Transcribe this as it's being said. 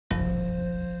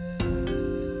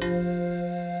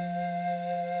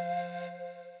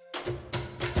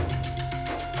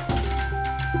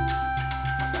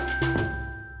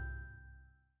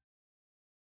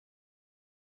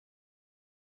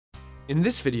In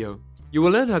this video, you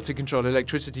will learn how to control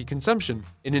electricity consumption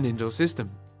in an indoor system.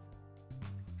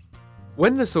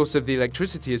 When the source of the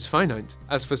electricity is finite,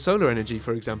 as for solar energy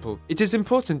for example, it is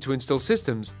important to install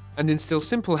systems and instill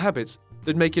simple habits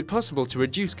that make it possible to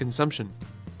reduce consumption.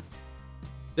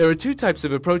 There are two types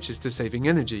of approaches to saving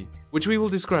energy, which we will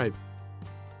describe.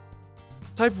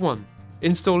 Type 1.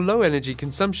 Install low energy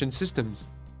consumption systems.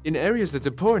 In areas that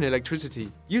are poor in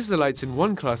electricity, use the lights in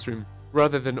one classroom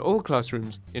rather than all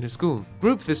classrooms in a school.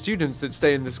 Group the students that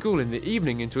stay in the school in the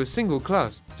evening into a single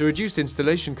class to reduce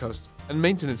installation costs and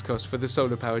maintenance costs for the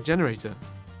solar power generator.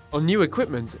 On new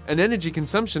equipment, an energy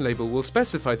consumption label will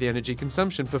specify the energy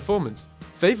consumption performance.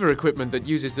 Favor equipment that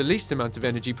uses the least amount of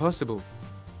energy possible.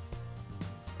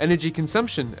 Energy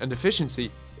consumption and efficiency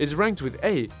is ranked with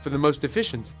A for the most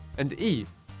efficient and E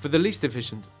for the least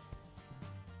efficient.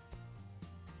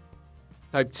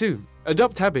 Type 2.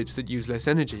 Adopt habits that use less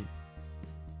energy.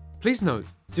 Please note,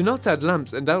 do not add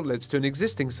lamps and outlets to an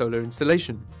existing solar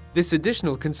installation. This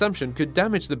additional consumption could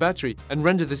damage the battery and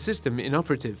render the system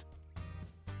inoperative.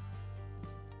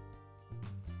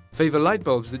 Favor light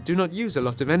bulbs that do not use a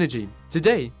lot of energy.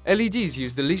 Today, LEDs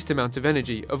use the least amount of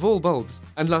energy of all bulbs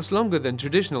and last longer than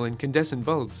traditional incandescent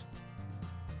bulbs.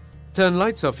 Turn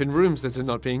lights off in rooms that are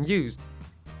not being used.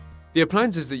 The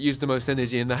appliances that use the most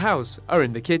energy in the house are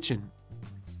in the kitchen.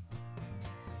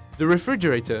 The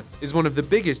refrigerator is one of the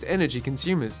biggest energy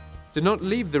consumers. Do not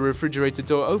leave the refrigerator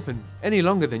door open any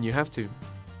longer than you have to.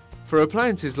 For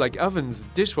appliances like ovens,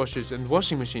 dishwashers and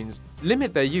washing machines,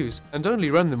 limit their use and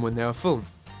only run them when they are full.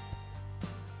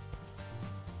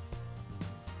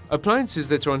 Appliances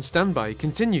that are on standby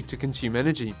continue to consume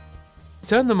energy.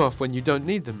 Turn them off when you don't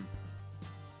need them.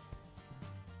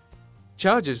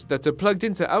 Chargers that are plugged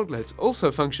into outlets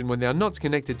also function when they are not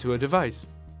connected to a device.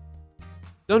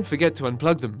 Don't forget to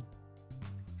unplug them.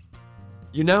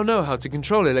 You now know how to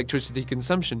control electricity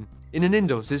consumption in an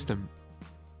indoor system.